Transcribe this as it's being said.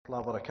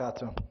الله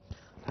وبركاته.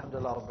 الحمد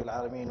لله رب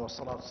العالمين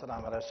والصلاة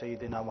والسلام على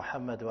سيدنا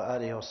محمد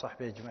وآله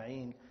وصحبه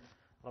أجمعين.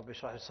 رب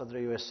اشرح لي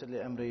صدري ويسر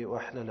لي أمري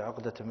واحلل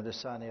عقدة من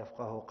لساني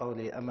يفقهوا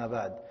قولي. أما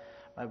بعد.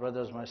 My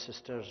brothers, my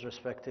sisters,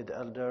 respected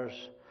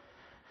elders,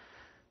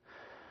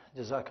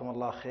 Jazakum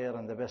Allah khair,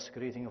 and the best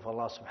greeting of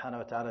Allah subhanahu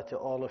wa ta'ala to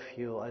all of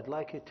you. I'd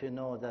like you to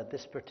know that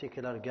this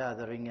particular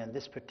gathering and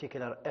this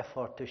particular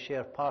effort to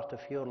share part of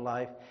your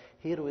life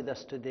here with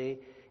us today,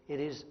 it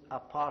is a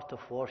part of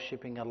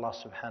worshipping Allah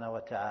subhanahu wa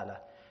ta'ala.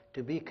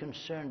 To be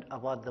concerned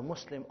about the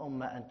Muslim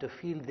Ummah and to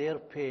feel their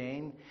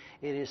pain,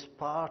 it is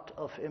part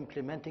of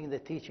implementing the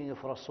teaching of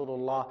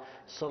Rasulullah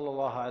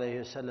sallallahu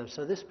alayhi wasallam.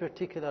 So this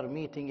particular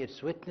meeting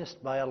is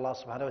witnessed by Allah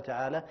subhanahu wa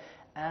ta'ala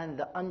and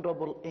the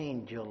honorable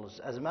angels.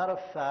 As a matter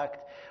of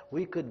fact,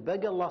 we could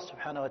beg Allah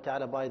subhanahu wa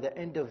ta'ala by the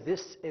end of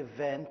this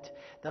event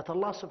that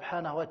Allah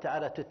subhanahu wa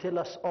ta'ala to tell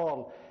us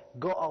all,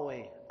 go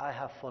away, I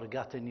have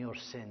forgotten your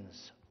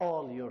sins,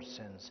 all your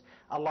sins.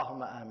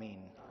 Allahumma ameen.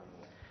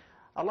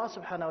 Allah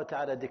subhanahu wa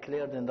ta'ala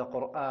declared in the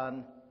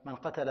Quran, من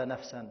قتل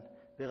نفسا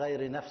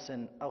بغير نفس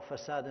أو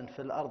فساد في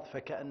الأرض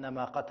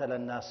فكأنما قتل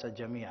الناس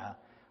جميعا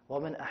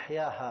ومن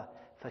أحياها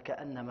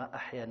فكأنما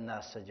أحيا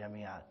الناس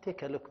جميعا.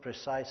 Take a look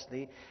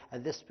precisely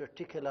at this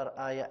particular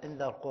ayah in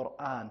the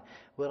Quran,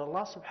 where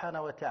Allah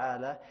subhanahu wa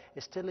ta'ala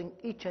is telling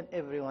each and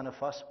every one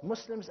of us,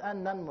 Muslims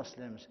and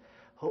non-Muslims,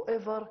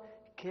 whoever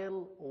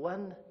kill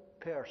one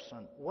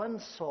person, one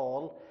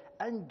soul,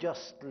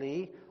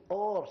 unjustly,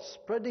 or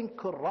spreading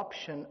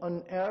corruption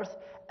on earth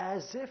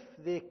as if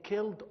they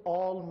killed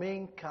all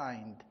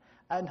mankind,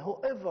 and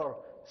whoever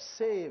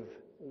save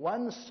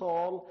one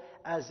soul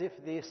as if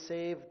they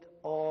saved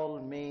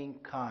all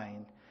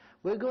mankind.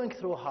 We're going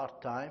through a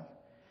hard time.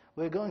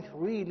 We're going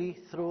really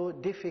through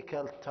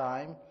difficult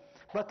time.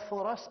 But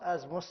for us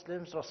as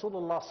Muslims,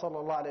 Rasulullah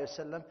sallallahu alayhi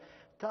wasallam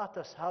taught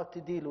us how to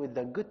deal with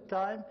the good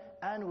time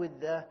and with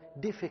the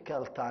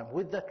difficult time,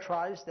 with the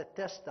trials, the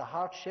tests, the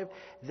hardship,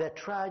 the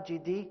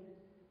tragedy,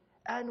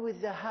 and with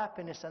the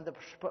happiness and the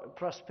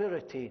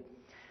prosperity.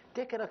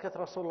 Take a look at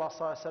Rasulullah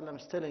sallallahu alayhi wa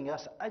sallam telling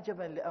us,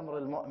 عَجَبًا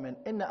لِأَمْرِ الْمُؤْمِنِ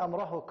إِنَّ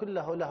أَمْرَهُ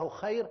كُلَّهُ لَهُ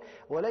خَيْرٌ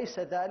وَلَيْسَ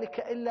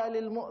ذَلِكَ إِلَّا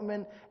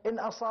لِلْمُؤْمِنِ إِنْ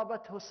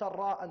أَصَابَتْهُ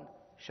سَرَّاءً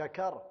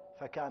شَكَرَ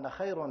فَكَانَ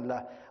خَيْرٌ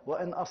لَهُ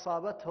وَإِنْ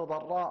أَصَابَتْهُ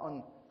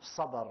ضَرَّاءً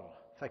صَبَرَ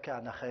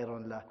فَكَانَ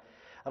خَيْرٌ لَهُ.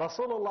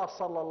 Rasulullah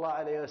sallallahu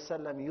alayhi wa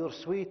sallam, your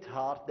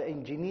sweetheart, the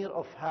engineer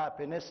of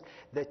happiness,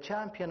 the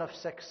champion of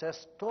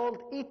success,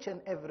 told each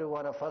and every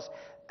one of us,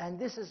 and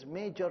this is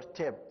major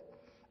tip,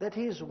 that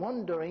he is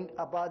wondering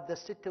about the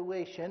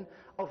situation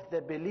of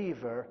the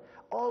believer.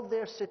 All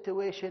their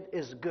situation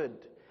is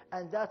good,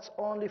 and that's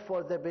only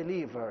for the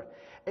believer.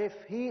 If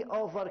he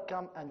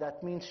overcome, and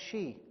that means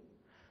she,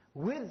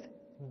 with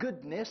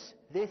goodness,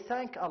 they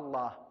thank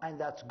Allah, and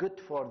that's good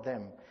for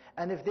them.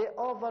 And if they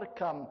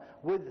overcome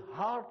with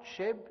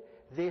hardship,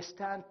 they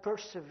stand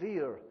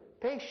persevere,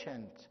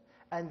 patient,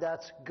 and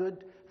that's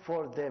good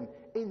for them.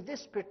 In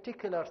this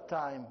particular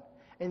time,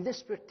 in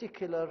this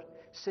particular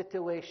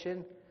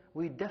situation,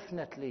 we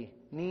definitely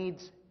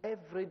need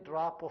every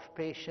drop of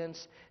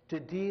patience to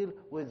deal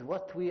with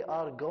what we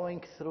are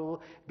going through,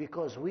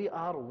 because we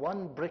are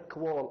one brick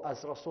wall, as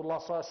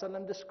Rasulullah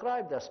ﷺ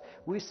described us.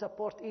 We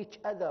support each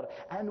other,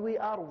 and we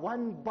are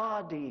one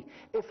body.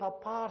 If a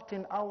part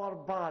in our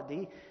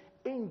body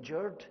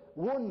injured,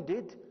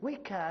 wounded, we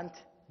can't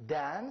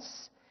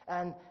dance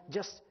and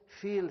just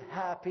feel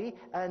happy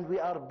and we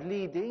are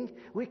bleeding.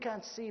 We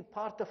can't see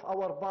part of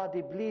our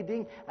body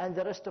bleeding and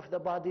the rest of the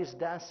body is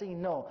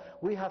dancing. No,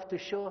 we have to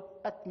show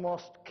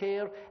utmost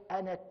care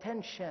and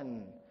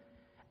attention.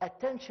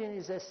 Attention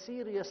is a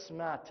serious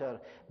matter.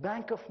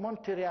 Bank of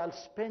Montreal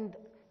spend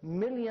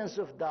millions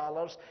of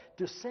dollars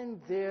to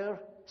send their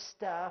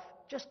staff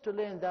just to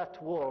learn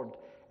that word,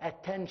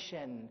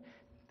 attention.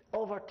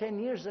 Over 10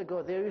 years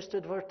ago, they used to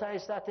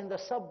advertise that in the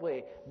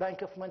subway,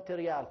 Bank of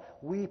Montreal.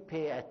 We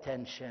pay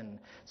attention.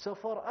 So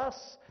for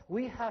us,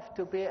 we have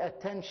to pay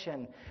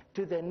attention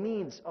to the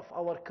needs of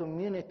our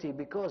community,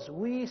 because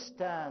we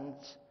stand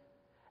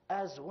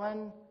as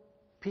one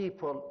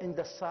people in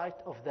the sight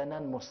of the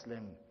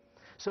non-Muslim.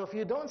 So if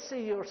you don't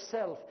see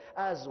yourself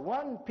as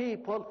one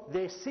people,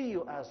 they see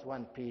you as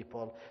one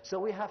people. So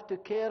we have to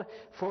care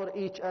for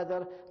each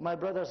other, my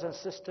brothers and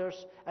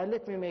sisters. And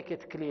let me make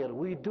it clear,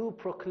 we do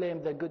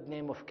proclaim the good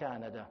name of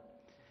Canada.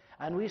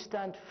 And we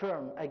stand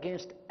firm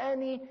against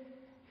any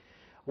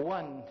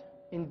one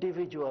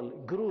individual,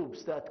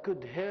 groups that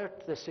could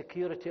hurt the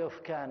security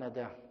of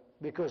Canada.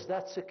 Because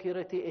that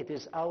security, it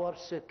is our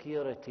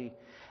security.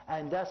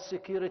 And that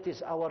security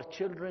is our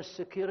children's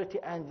security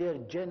and their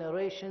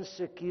generation's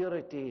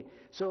security.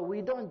 So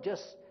we don't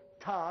just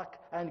talk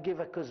and give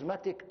a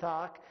cosmetic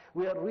talk.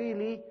 We are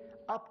really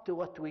up to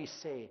what we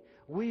say.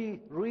 We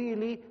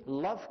really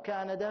love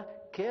Canada,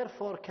 care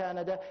for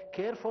Canada,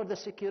 care for the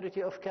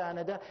security of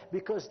Canada,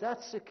 because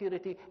that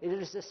security, it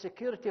is the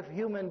security of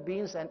human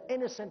beings and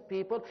innocent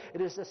people.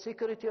 It is the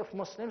security of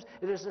Muslims.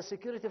 It is the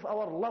security of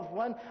our loved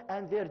one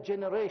and their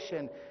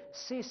generation.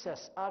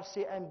 CSIS,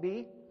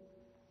 RCMB,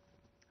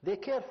 they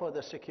care for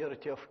the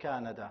security of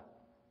Canada.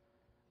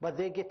 but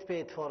they get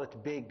paid for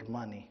it big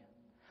money.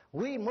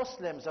 We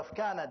Muslims of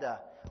Canada,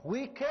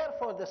 we care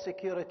for the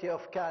security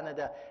of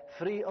Canada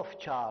free of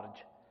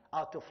charge,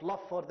 out of love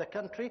for the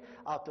country,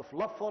 out of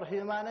love for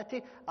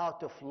humanity,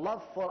 out of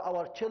love for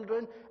our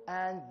children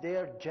and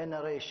their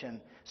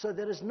generation. So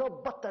there is no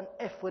but an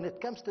if when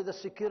it comes to the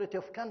security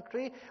of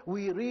country.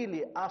 We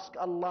really ask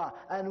Allah,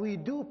 and we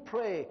do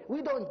pray.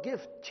 We don't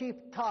give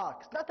cheap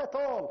talks, not at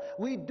all.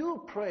 We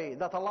do pray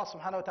that Allah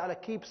subhanahu wa ta'ala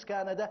keeps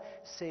Canada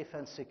safe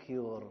and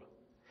secure,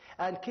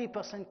 and keep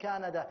us in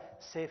Canada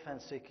safe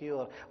and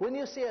secure. When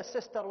you see a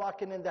sister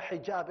walking in the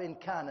hijab in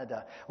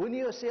Canada, when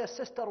you see a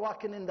sister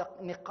walking in the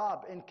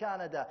niqab in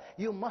Canada,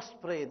 you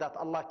must pray that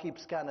Allah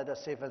keeps Canada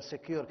safe and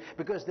secure.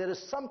 Because there is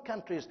some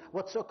countries,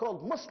 what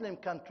so-called Muslim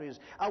countries,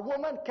 a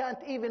woman can't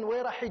even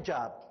wear a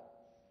hijab.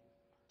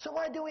 So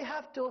why do we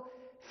have to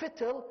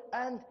fiddle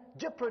and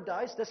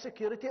jeopardize the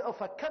security of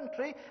a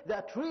country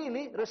that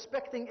really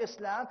respecting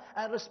Islam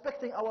and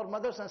respecting our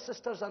mothers and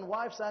sisters and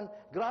wives and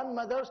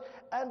grandmothers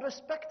and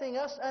respecting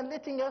us and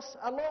letting us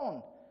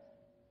alone?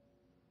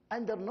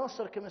 Under no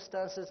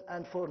circumstances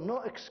and for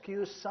no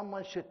excuse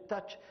someone should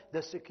touch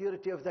the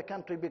security of the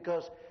country,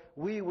 because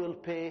we will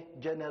pay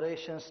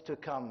generations to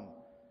come.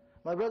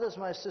 My brothers,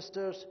 my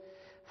sisters,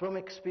 from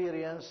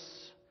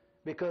experience,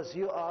 because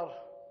you are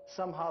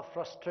somehow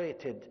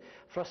frustrated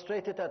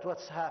at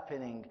what's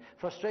happening,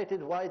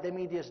 frustrated why the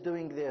media is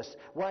doing this,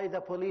 why the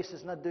police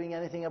is not doing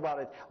anything about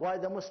it, why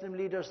the Muslim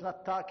leaders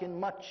not talking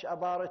much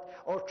about it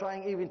or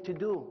trying even to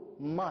do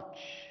much.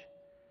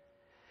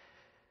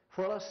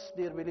 For us,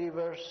 dear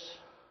believers,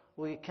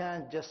 we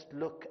can't just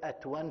look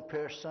at one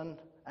person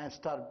and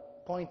start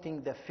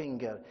pointing the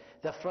finger.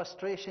 The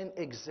frustration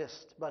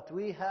exists, but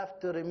we have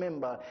to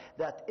remember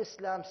that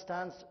Islam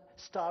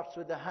starts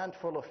with a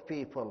handful of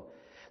people.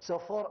 So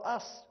for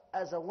us,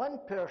 as a one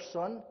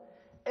person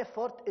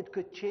effort, it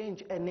could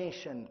change a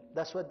nation.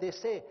 That's what they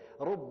say.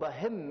 رُبَّ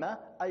هِمَّةٍ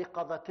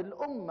أَيْقَظَتِ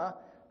الْأُمَّةِ.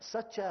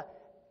 Such a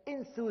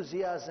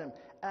enthusiasm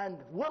and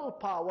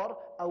willpower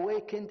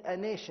awakened a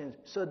nation.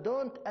 So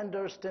don't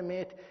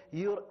underestimate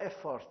your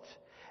effort.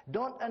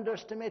 Don't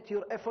underestimate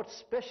your effort,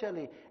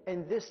 especially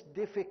in this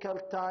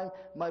difficult time.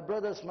 My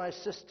brothers, my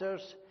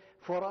sisters,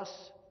 for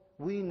us,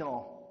 we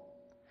know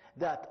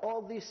that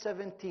all these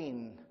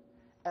 17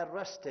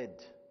 arrested,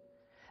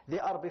 they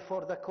are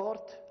before the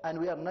court, and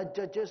we are not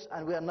judges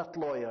and we are not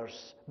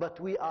lawyers, but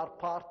we are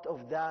part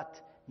of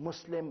that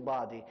Muslim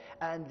body.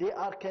 And they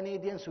are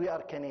Canadians, we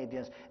are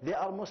Canadians. They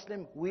are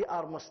Muslim, we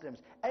are Muslims.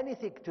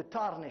 Anything to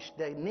tarnish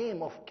the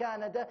name of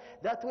Canada,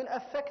 that will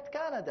affect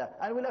Canada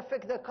and will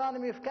affect the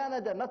economy of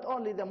Canada. Not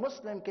only the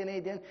Muslim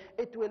Canadian,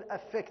 it will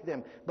affect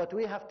them. But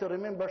we have to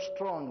remember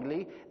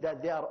strongly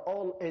that they are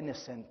all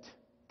innocent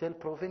till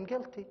proven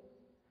guilty.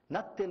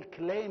 Not till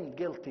claimed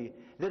guilty.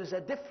 There is a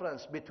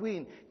difference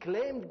between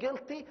claimed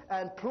guilty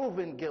and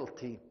proven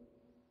guilty.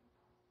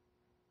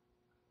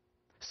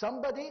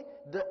 Somebody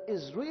that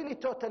is really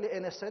totally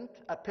innocent,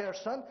 a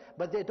person,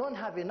 but they don't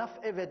have enough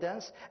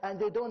evidence and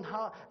they don't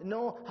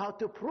know how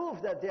to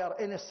prove that they are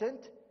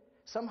innocent,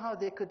 somehow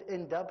they could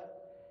end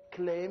up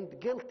claimed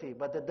guilty,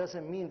 but that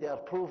doesn't mean they are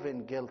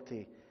proven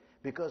guilty,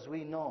 because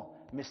we know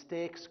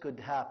mistakes could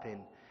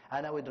happen.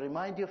 And I would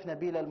remind you of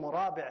Nabil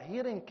al-Murabi'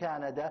 here in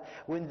Canada,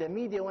 when the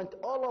media went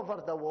all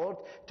over the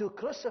world to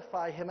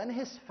crucify him and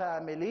his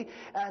family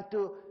and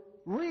to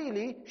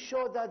really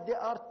show that they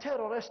are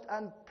terrorists.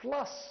 And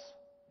plus,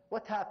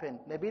 what happened?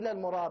 Nabil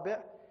al-Murabi'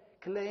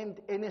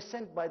 claimed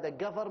innocent by the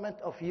government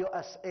of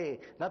USA,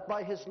 not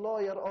by his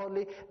lawyer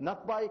only,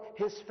 not by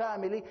his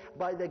family,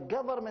 by the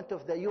government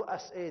of the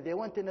USA. They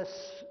went in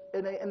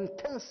an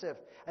intensive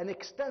and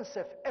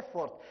extensive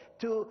effort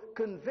to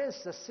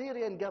convince the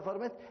Syrian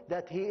government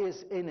that he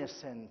is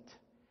innocent.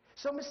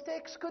 So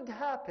mistakes could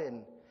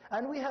happen,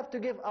 and we have to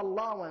give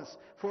allowance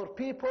for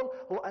people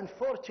who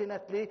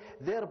unfortunately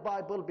their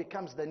Bible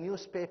becomes the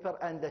newspaper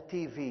and the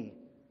TV.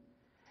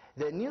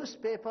 The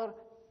newspaper,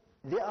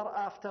 they are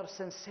after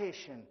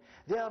sensation.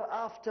 They are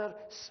after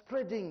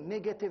spreading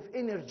negative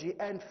energy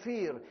and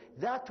fear.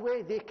 That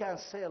way they can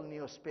sell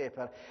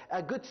newspaper.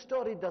 A good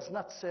story does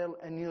not sell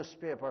a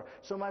newspaper.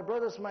 So my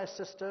brothers, my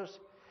sisters,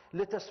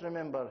 let us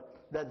remember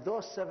that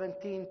those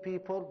 17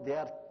 people, they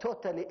are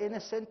totally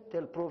innocent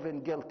till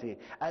proven guilty.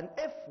 And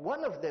if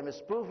one of them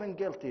is proven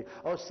guilty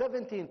or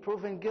 17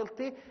 proven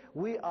guilty,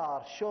 we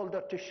are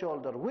shoulder to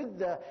shoulder with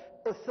the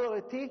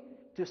authority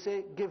to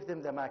say, give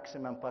them the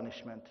maximum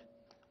punishment.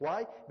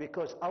 Why?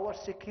 Because our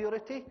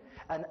security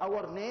and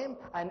our name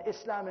and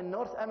Islam in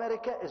North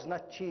America is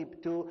not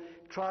cheap to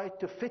try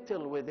to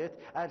fiddle with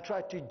it and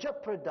try to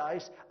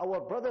jeopardize our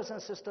brothers and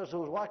sisters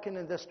who are walking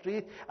in the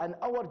street and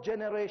our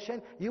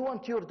generation. You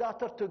want your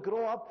daughter to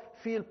grow up,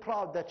 feel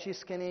proud that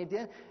she's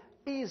Canadian,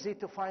 easy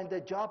to find a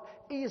job,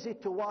 easy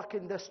to walk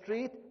in the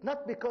street,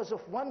 not because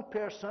of one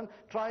person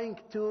trying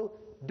to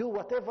do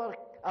whatever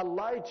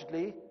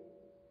allegedly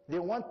they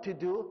want to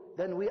do,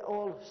 then we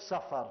all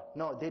suffer.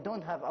 No, they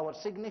don't have our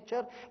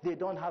signature, they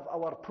don't have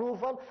our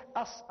approval.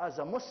 Us as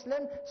a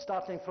Muslim,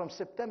 starting from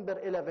September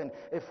 11,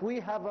 if we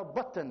have a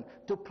button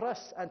to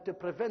press and to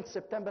prevent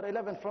September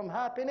 11 from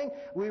happening,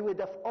 we would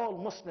have all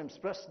Muslims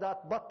press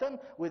that button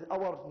with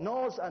our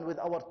nose and with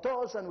our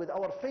toes and with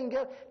our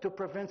finger to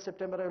prevent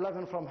September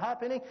 11 from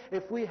happening.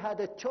 If we had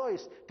a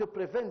choice to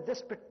prevent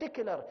this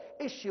particular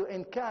issue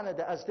in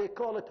Canada, as they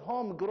call it,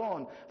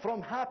 homegrown,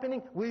 from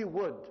happening, we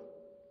would.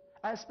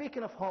 And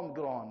speaking of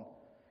homegrown,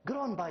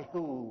 grown by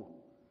who?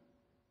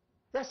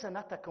 That's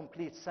not a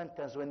complete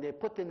sentence when they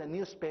put in the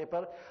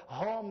newspaper,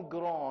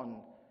 homegrown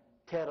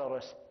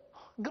terrorists.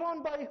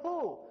 Grown by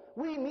who?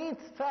 We need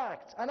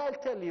facts. And I'll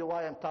tell you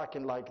why I'm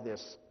talking like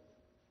this.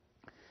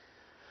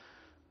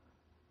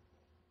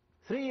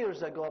 3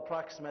 years ago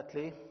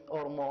approximately,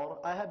 or more,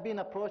 I have been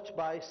approached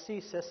by a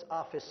CSIS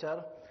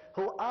officer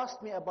who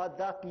asked me about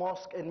that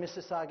mosque in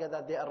Mississauga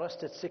that they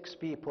arrested 6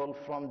 people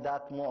from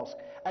that mosque.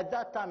 At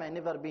that time, I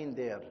never been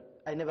there.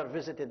 I never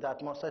visited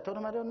that mosque. I told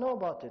him, I don't know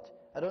about it.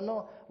 I don't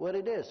know where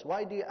it is.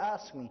 Why do you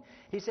ask me?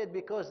 He said,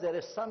 because there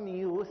is some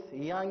youth,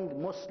 young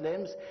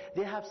Muslims,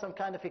 they have some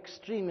kind of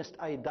extremist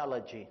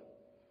ideology.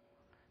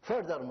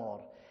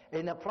 Furthermore,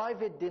 in a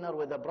private dinner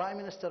with the Prime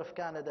Minister of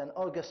Canada in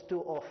August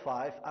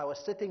 2005, I was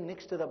sitting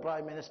next to the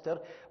Prime Minister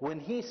when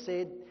he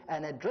said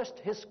and addressed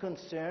his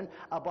concern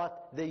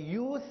about the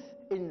youth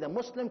in the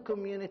Muslim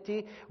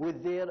community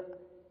with their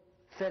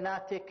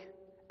fanatic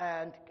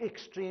and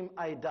extreme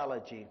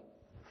ideology.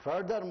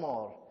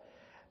 Furthermore,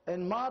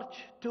 in March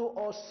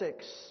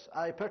 2006,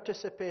 I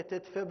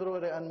participated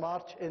February and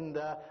March in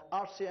the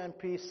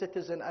RCMP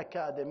Citizen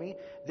Academy.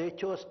 They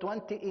chose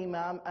 20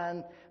 imam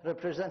and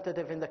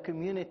representative in the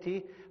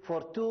community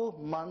for 2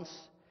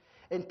 months.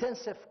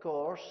 Intensive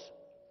course.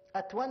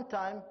 At one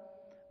time,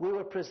 we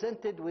were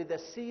presented with a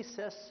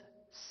CSIS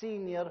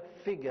senior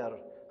figure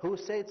who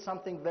said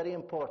something very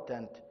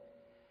important.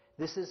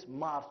 This is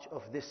March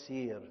of this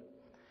year.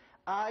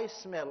 I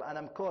smell, and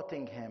I'm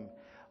quoting him,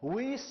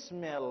 we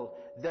smell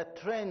the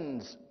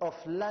trends of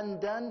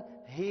London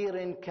here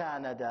in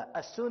Canada.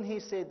 As soon he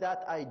said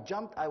that, I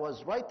jumped. I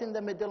was right in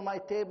the middle of my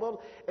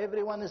table.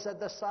 Everyone is at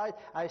the side.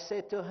 I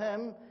said to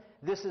him,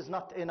 this is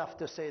not enough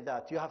to say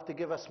that. You have to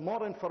give us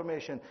more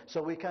information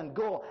so we can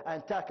go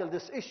and tackle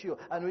this issue,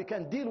 and we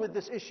can deal with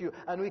this issue,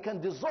 and we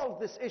can dissolve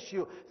this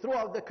issue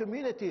throughout the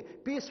community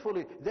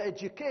peacefully, the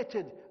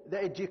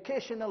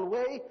educational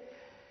way.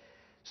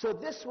 So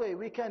this way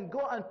we can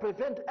go and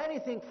prevent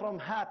anything from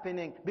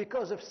happening,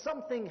 because if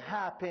something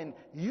happens,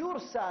 your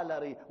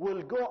salary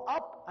will go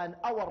up and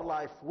our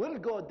life will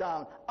go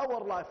down. Our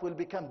life will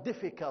become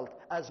difficult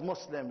as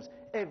Muslims.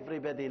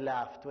 Everybody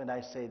laughed when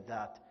I said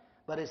that.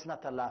 But it's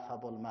not a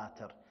laughable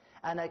matter.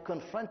 And I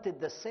confronted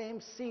the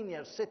same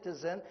senior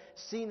citizen,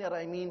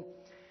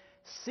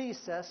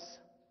 CSIS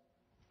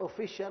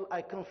official.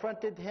 I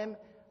confronted him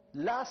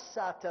last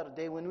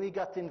Saturday when we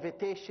got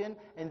invitation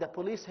in the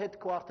police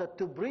headquarters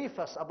to brief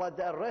us about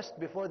the arrest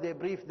before they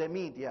briefed the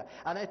media.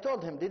 And I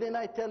told him, didn't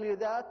I tell you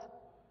that?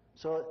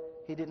 So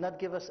he did not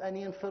give us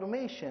any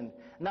information.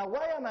 Now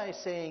why am I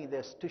saying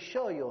this? To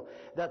show you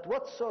that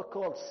what's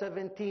so-called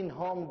 17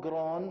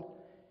 homegrown,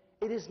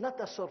 it is not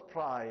a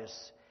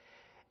surprise.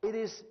 It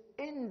is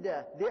in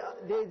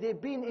they've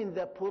been in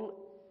the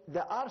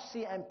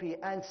RCMP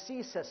and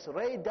CSIS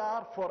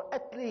radar for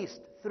at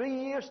least 3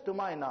 years to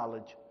my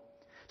knowledge.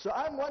 So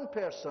I'm one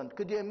person.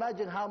 Could you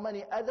imagine how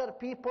many other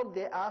people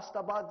they asked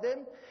about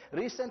them?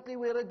 Recently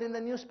we read in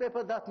the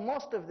newspaper that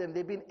most of them,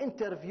 they've been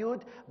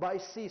interviewed by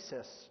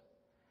CSIS.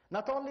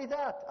 Not only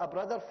that, a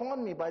brother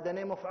phoned me by the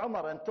name of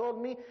Umar and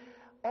told me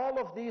all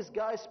of these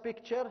guys'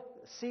 picture,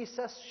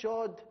 CSIS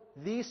showed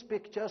these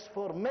pictures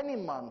for many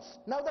months.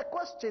 Now the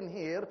question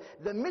here,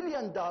 the $1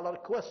 million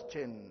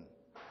question,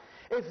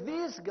 if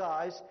these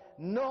guys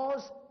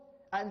knows,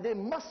 and they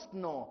must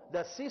know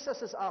that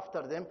CSIS is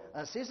after them,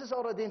 and CSIS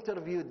already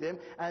interviewed them,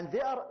 and they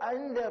are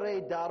on the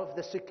radar of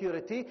the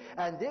security,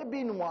 and they've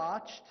been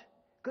watched,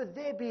 could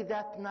they be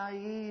that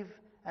naive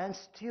and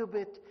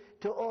stupid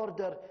to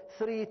order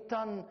 3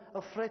 tons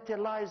of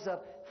fertilizer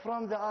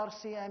from the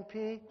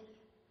RCMP?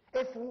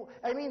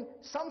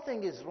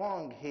 Something is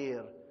wrong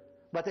here.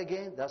 But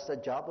again, that's the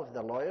job of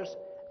the lawyers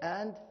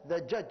and the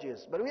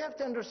judges. But we have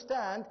to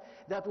understand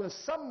that when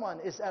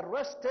someone is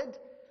arrested,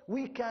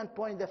 we can't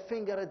point the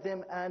finger at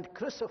them and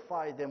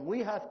crucify them. We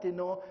have to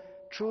know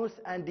truth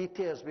and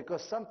details,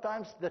 because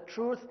sometimes the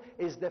truth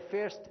is the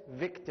first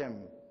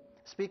victim.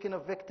 Speaking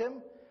of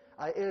victim,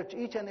 I urge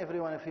each and every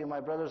one of you, my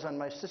brothers and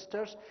my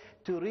sisters,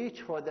 to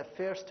reach for the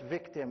first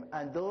victim.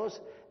 And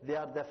they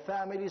are the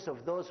families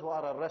of those who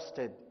are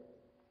arrested.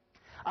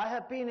 I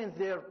have been in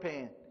their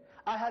pain.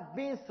 I have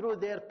been through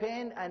their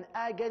pain and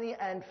agony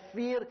and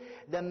fear.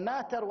 No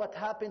matter what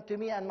happened to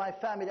me and my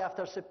family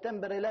after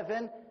September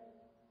 11,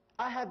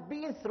 I have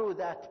been through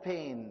that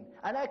pain,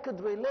 and I could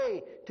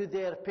relate to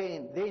their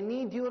pain. They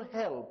need your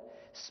help,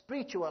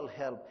 spiritual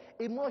help,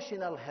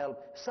 emotional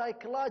help,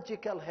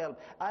 psychological help.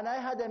 And I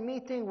had a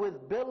meeting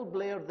with Bill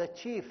Blair, the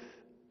chief.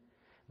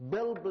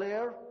 Bill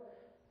Blair,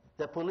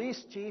 the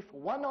police chief,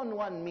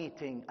 one-on-one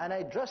meeting, and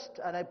I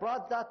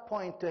brought that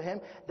point to him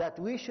that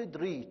we should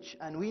reach,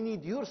 and we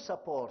need your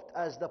support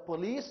as the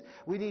police.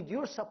 We need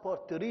your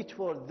support to reach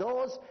for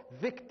those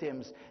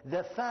victims,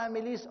 the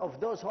families of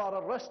those who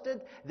are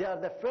arrested. They are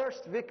the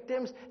first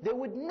victims. They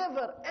would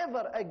never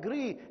ever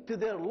agree to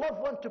their loved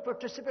one to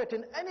participate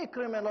in any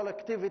criminal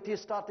activity,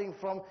 starting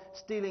from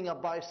stealing a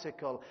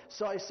bicycle.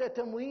 So I said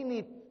to him, we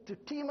need to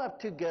team up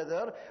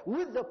together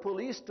with the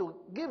police to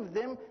give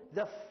them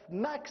the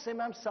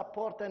maximum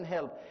support and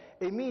help.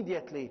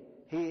 Immediately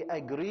he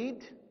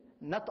agreed,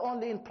 not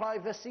only in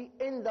privacy,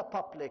 in the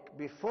public,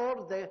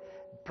 before the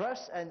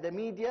press and the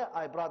media.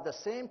 I brought the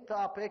same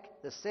topic,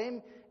 the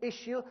same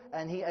issue,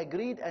 and he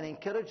agreed and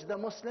encouraged the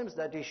Muslims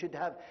that they should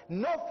have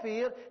no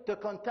fear to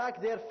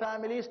contact their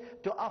families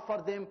to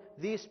offer them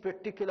these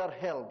particular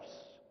helps.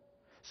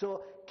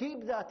 So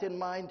keep that in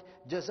mind.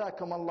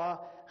 Jazakumullah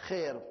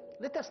khair.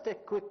 Let us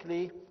take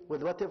quickly,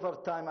 with whatever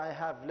time I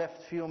have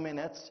left, few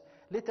minutes,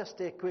 let us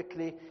take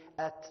quickly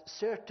at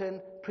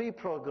certain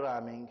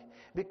pre-programming.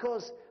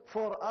 Because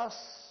for us,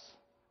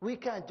 we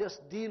can't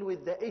just deal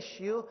with the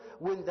issue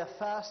when the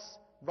fas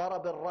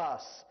darab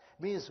al-ras,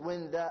 means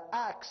when the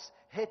axe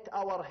hit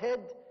our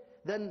head,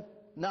 then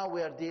now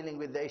we are dealing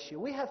with the issue.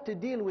 We have to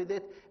deal with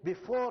it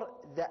before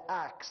the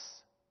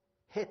axe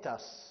hit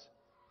us.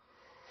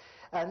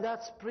 And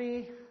that's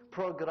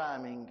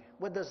pre-programming.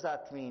 What does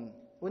that mean?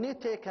 When you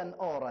take an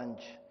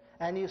orange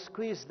and you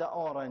squeeze the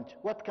orange,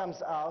 what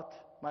comes out,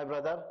 my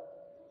brother?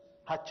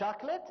 Hot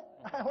chocolate?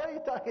 What are you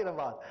talking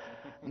about?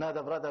 No,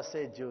 the brother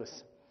said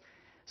juice.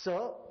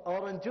 So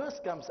orange juice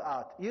comes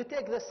out. You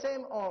take the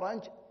same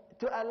orange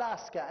to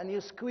Alaska and you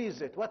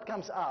squeeze it. What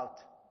comes out?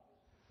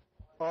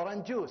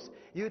 Orange juice.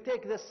 You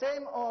take the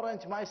same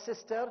orange, my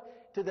sister,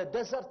 to the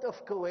desert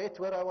of Kuwait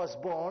where I was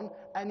born,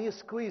 and you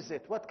squeeze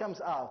it. What comes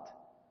out?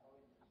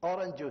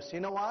 Orange juice. You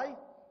know why?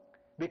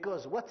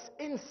 Because what's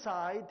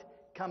inside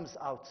comes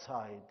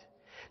outside.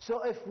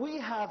 So if we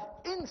have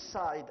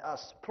inside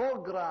us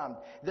programmed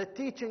the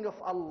teaching of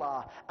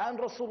Allah and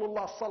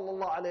Rasulullah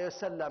sallallahu alayhi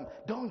wasallam,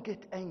 don't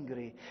get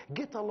angry.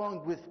 Get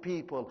along with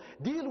people.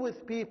 Deal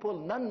with people,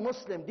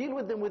 non-Muslim. Deal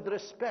with them with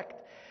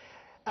respect.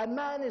 A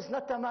man is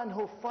not a man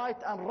who fight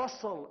and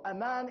wrestle. A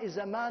man is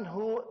a man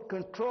who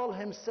control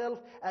himself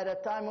at a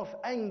time of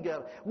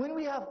anger. When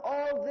we have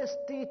all this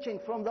teaching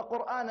from the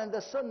Quran and the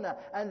Sunnah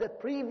and the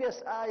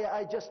previous ayah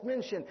I just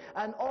mentioned,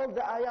 and all the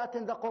ayat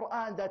in the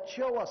Quran that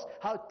show us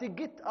how to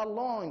get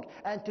along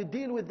and to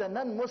deal with the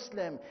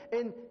non-Muslim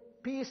in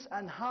peace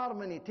and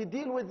harmony, to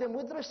deal with them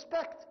with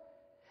respect.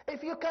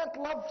 If you can't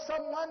love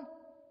someone,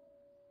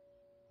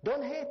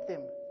 don't hate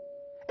them.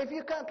 If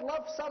you can't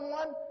love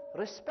someone,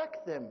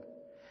 respect them.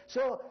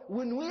 So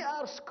when we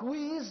are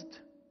squeezed,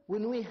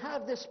 when we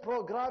have this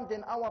programmed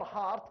in our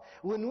heart,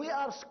 when we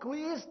are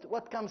squeezed,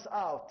 what comes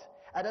out?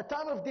 At a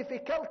time of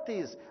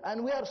difficulties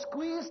and we are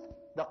squeezed,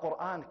 the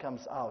Quran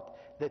comes out.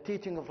 The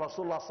teaching of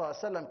Rasulullah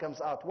sallallahu alaihi wasallam comes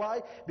out.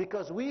 Why?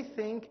 Because we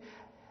think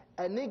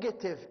a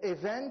negative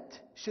event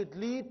should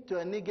lead to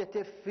a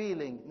negative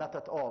feeling. Not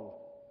at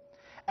all.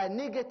 A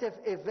negative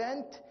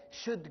event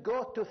should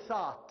go to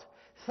thought.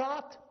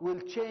 Thought will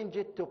change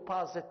it to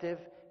positive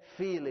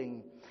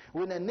feeling.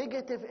 When a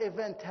negative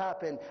event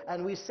happens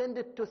and we send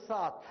it to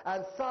thought,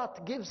 and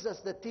thought gives us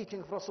the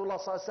teaching of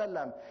Rasulullah sallallahu alaihi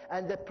wasallam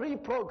and the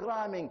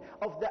pre-programming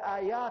of the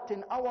ayat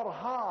in our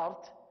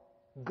heart,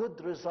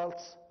 good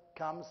results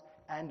comes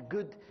and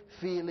good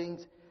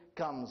feelings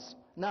comes.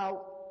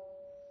 Now,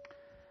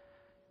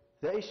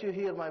 the issue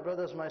here, my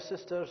brothers, my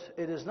sisters,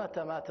 it is not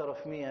a matter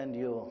of me and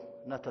you,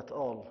 not at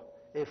all.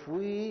 If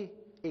we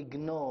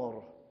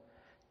ignore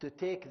to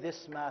take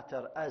this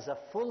matter as a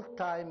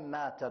full-time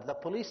matter, the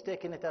police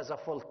taking it as a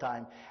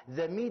full-time,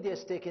 the media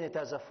is taking it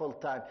as a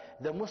full-time,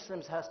 the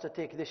Muslims has to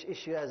take this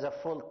issue as a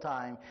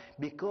full-time,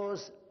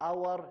 because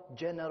our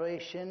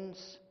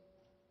generation's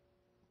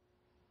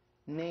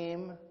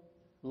name,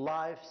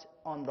 lives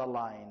on the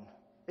line.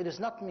 It is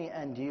not me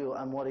and you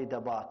I'm worried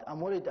about. I'm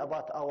worried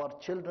about our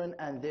children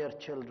and their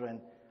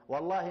children.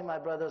 Wallahi, my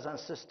brothers and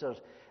sisters,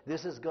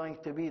 this is going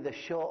to be the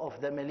show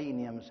of the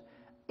millenniums.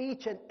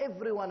 Each and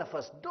every one of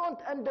us, don't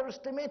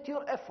underestimate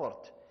your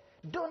effort.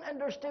 Don't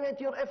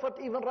underestimate your effort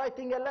even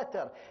writing a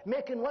letter,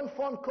 making one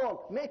phone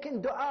call,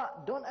 making dua.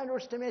 Don't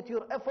underestimate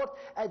your effort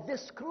at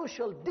this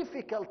crucial,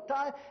 difficult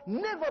time.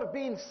 Never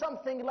been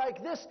something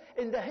like this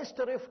in the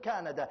history of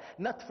Canada.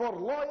 Not for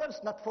lawyers,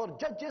 not for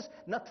judges,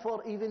 not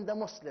for even the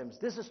Muslims.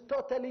 This is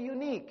totally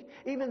unique.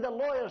 Even the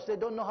lawyers, they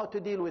don't know how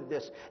to deal with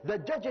this. The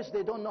judges,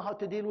 they don't know how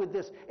to deal with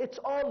this. It's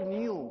all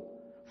new.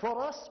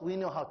 For us, we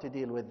know how to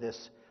deal with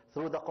this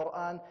through the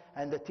Quran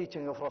and the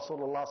teaching of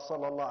Rasulullah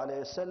sallallahu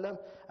alayhi wasallam.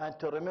 And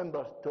to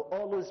remember to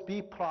always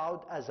be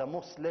proud as a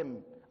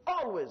Muslim.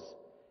 Always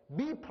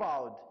be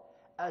proud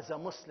as a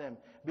Muslim,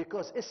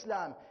 because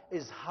Islam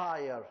is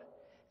higher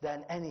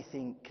than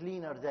anything,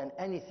 cleaner than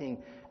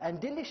anything, and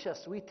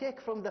delicious. We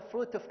take from the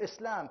fruit of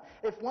Islam.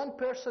 If one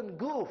person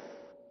goof,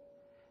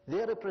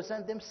 they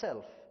represent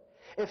themselves.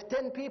 If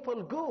 10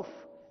 people goof,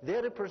 they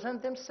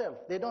represent themselves.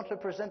 They don't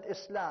represent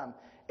Islam.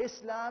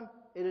 Islam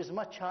it is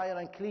much higher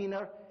and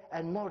cleaner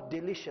and more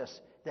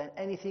delicious than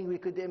anything we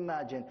could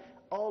imagine.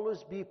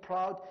 Always be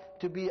proud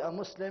to be a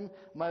Muslim,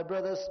 my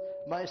brothers,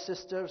 my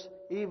sisters,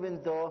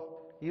 even though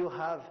you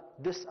have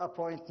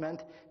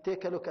disappointment.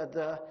 Take a look at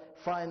the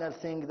final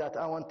thing that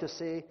I want to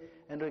say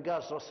in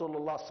regards to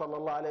Rasulullah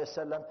sallallahu alayhi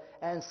wasallam,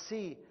 and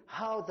see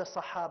how the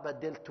Sahaba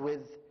dealt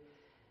with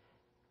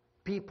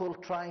people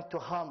trying to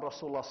harm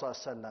Rasulullah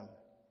sallallahu alayhi wasallam.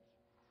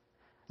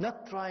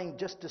 Not trying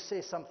just to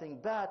say something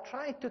bad,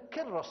 trying to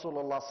kill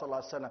Rasulullah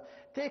sallallahu alaihi wasallam.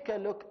 Take a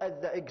look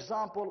at the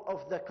example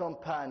of the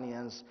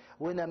companions.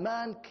 When a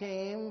man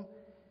came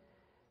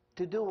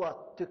to do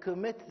what? To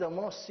commit the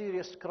most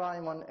serious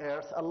crime on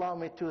earth. Allow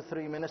me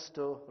 2-3 minutes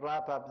to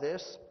wrap up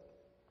this.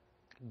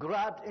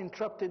 Grabbed,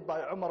 interrupted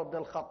by Umar ibn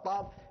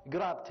al-Khattab,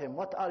 grabbed him.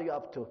 What are you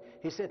up to?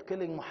 He said,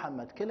 killing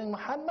Muhammad. Killing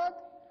Muhammad?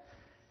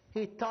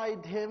 He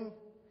tied him,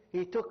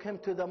 he took him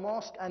to the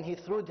mosque, and he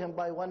threw him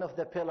by one of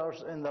the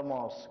pillars in the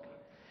mosque.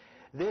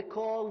 They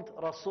called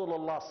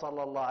Rasulullah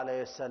sallallahu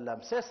alayhi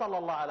wasallam. Say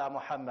sallallahu ala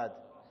Muhammad.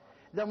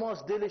 The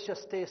most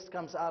delicious taste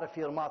comes out of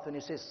your mouth when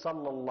you say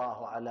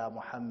sallallahu ala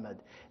Muhammad.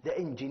 The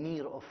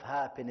engineer of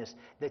happiness,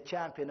 the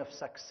champion of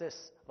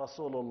success,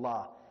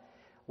 Rasulullah.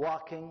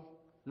 Walking,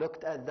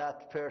 looked at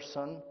that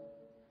person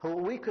who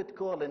we could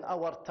call in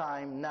our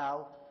time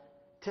now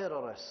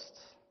terrorist,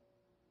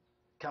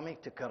 coming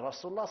to kill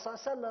Rasulullah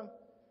sallallahu alayhi wasallam.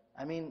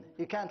 I mean,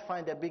 you can't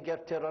find a bigger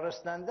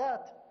terrorist than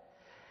that.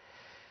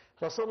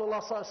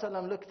 Rasulullah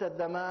ﷺ looked at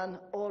the man,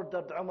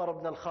 ordered Umar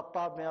ibn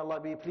al-Khattab, may Allah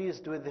be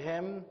pleased with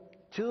him,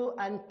 to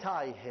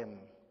untie him.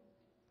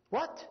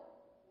 What?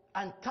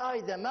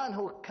 Untie the man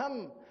who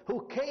came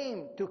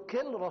to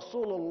kill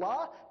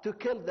Rasulullah, to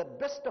kill the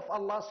best of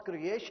Allah's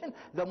creation,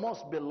 the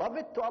most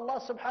beloved to Allah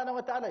subhanahu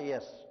wa ta'ala?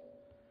 Yes.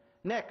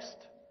 Next,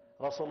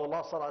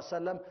 Rasulullah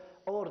ﷺ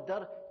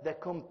ordered the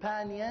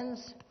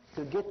companions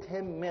to get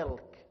him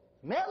milk.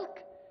 Milk?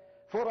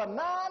 For a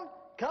man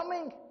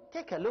coming?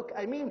 Take a look.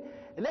 I mean,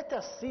 let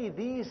us see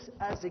these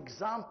as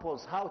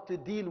examples how to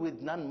deal with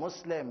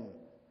non-Muslim.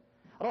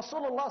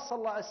 Rasulullah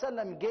sallallahu alaihi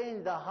wasallam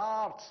gained the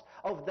hearts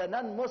of the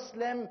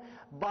non-Muslim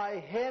by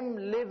him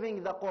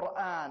living the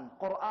Quran.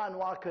 Quran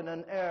walking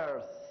on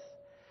earth.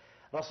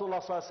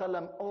 Rasulullah sallallahu alaihi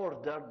wasallam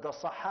ordered the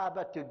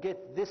Sahaba to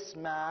get this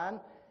man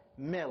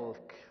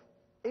milk.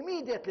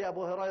 Immediately Abu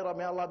Hurairah,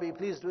 may Allah be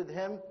pleased with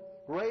him,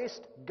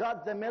 raced,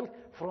 got the milk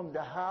from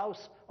the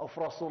house of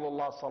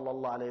Rasulullah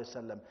sallallahu alayhi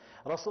wasallam.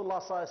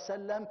 Rasulullah sallallahu alayhi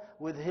wasallam,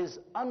 with his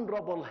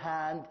honorable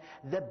hand,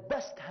 the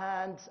best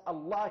hands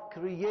Allah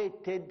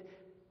created,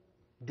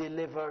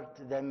 delivered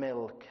the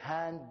milk.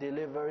 Hand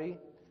delivery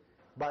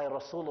by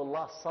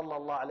Rasulullah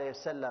sallallahu alayhi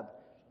wasallam.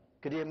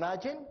 Could you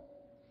imagine?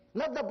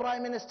 Not the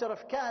Prime Minister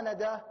of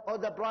Canada or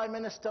the Prime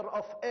Minister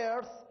of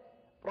Earth.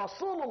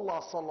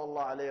 Rasulullah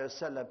sallallahu alayhi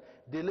wasallam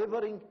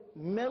delivering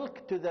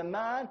milk to the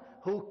man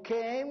who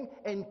came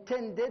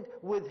intended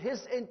with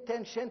his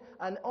intention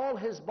and all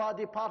his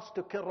body parts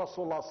to kill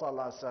Rasulullah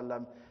sallallahu alayhi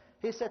wasallam.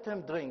 He said to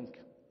him, drink.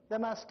 The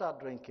man started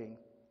drinking.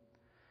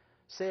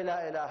 Say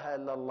la ilaha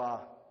illallah.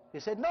 He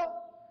said, no.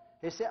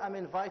 He said, I'm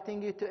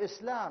inviting you to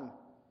Islam.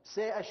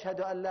 Say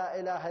ashhadu an la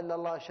ilaha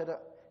illallah ashhadu.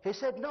 He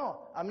said, no,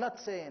 I'm not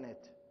saying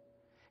it.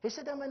 He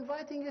said, I'm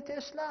inviting you to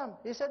Islam.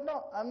 He said,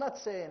 no, I'm not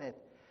saying it.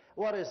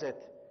 What is it?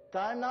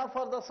 Time now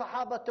for the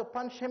Sahaba to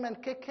punch him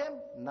and kick him?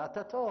 Not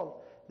at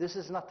all. This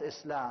is not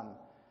Islam.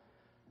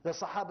 The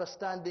Sahaba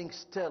standing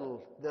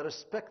still. They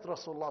respect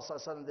Rasulullah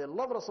sallallahu alaihi wasallam. They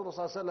love Rasulullah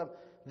sallallahu alaihi wasallam.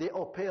 They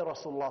obey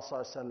Rasulullah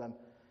sallallahu alaihi wasallam.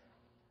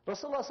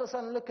 Rasulullah sallallahu alaihi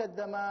wasallam looked at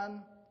the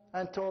man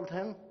and told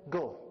him,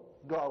 go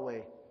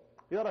away.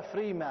 You're a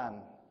free man.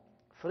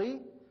 Free?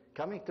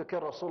 Coming to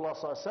kill Rasulullah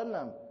sallallahu alaihi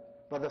wasallam.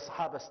 But the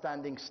Sahaba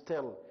standing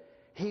still.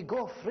 He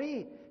go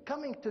free,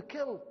 coming to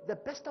kill the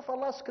best of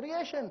Allah's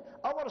creation,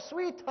 our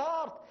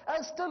sweetheart,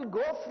 and still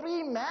go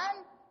free,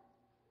 man?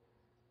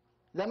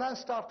 The man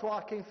started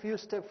walking few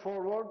steps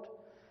forward,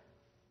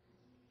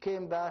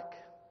 came back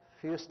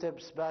few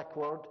steps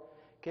backward,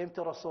 came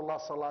to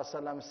Rasulullah sallallahu alaihi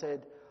wasallam,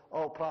 said,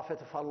 "O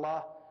Prophet of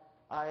Allah,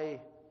 I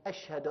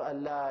ashhadu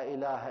an la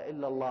ilaha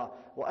illallah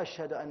wa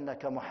ashhadu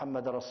annaka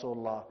Muhammad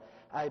Rasulullah.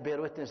 I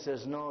bear witness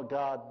there's no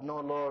God, no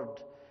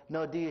Lord,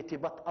 no deity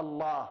but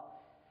Allah,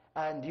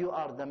 and you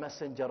are the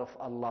messenger of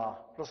Allah."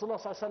 Rasulullah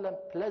sallallahu alaihi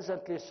wasallam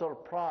pleasantly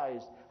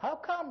surprised. How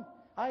come?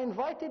 I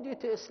invited you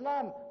to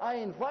Islam. I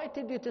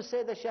invited you to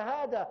say the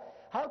Shahada.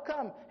 How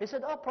come? He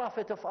said, "Oh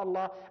Prophet of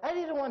Allah, I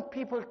didn't want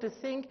people to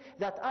think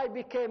that I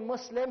became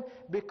Muslim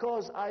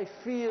because I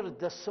feared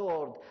the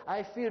sword.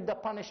 I feared the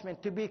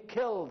punishment, to be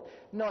killed.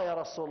 No,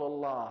 Ya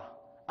Rasulullah.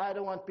 I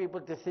don't want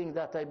people to think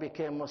that I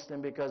became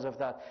Muslim because of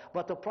that.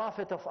 But the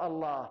Prophet of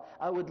Allah,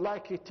 I would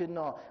like you to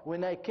know,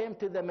 when I came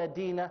to the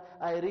Medina,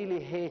 I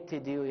really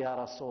hated you, Ya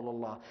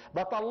Rasulullah.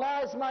 But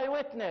Allah is my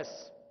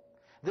witness.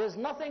 There's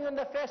nothing on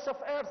the face of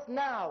earth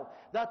now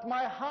that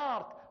my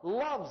heart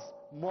loves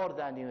more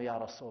than you, Ya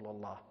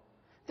Rasulullah."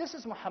 This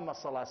is Muhammad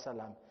sallallahu alaihi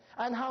wasallam,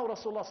 and how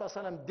Rasulullah sallallahu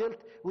alaihi wasallam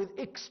dealt with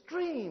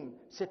extreme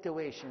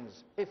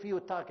situations, if you're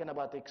talking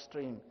about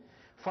extreme.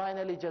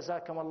 Finally,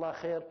 Jazakum Allah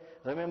khair.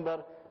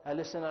 Remember, a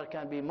listener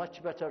can be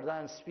much better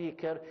than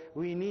speaker.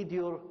 We need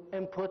your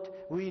input,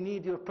 we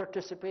need your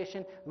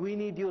participation, we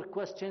need your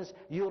questions,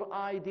 your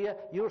idea,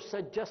 your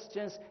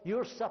suggestions,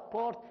 your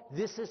support.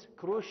 This is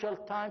crucial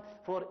time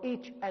for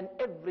each and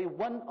every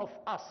one of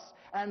us.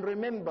 And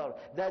remember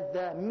that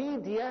the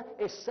media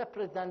is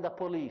separate than the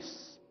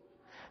police.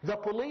 The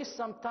police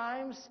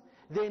sometimes,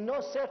 they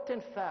know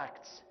certain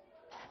facts,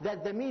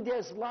 that the media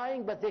is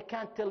lying, but they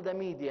can't tell the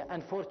media,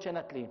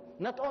 unfortunately.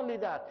 Not only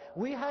that,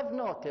 we have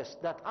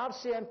noticed that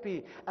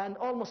RCMP and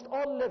almost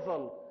all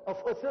level of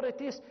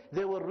authorities,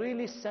 they were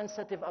really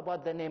sensitive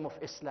about the name of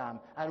Islam,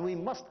 and we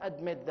must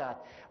admit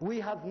that. We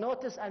have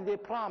noticed, and they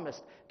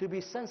promised to be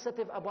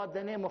sensitive about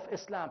the name of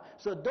Islam.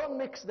 So don't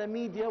mix the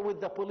media with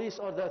the police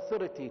or the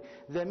authority.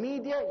 The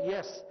media,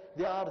 yes,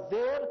 they are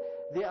there,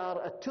 they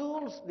are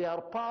tools, they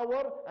are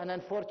power, and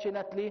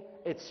unfortunately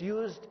it's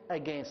used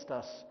against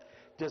us.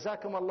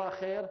 جزاكم الله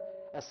خير.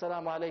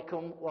 السلام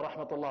عليكم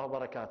ورحمة الله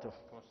وبركاته.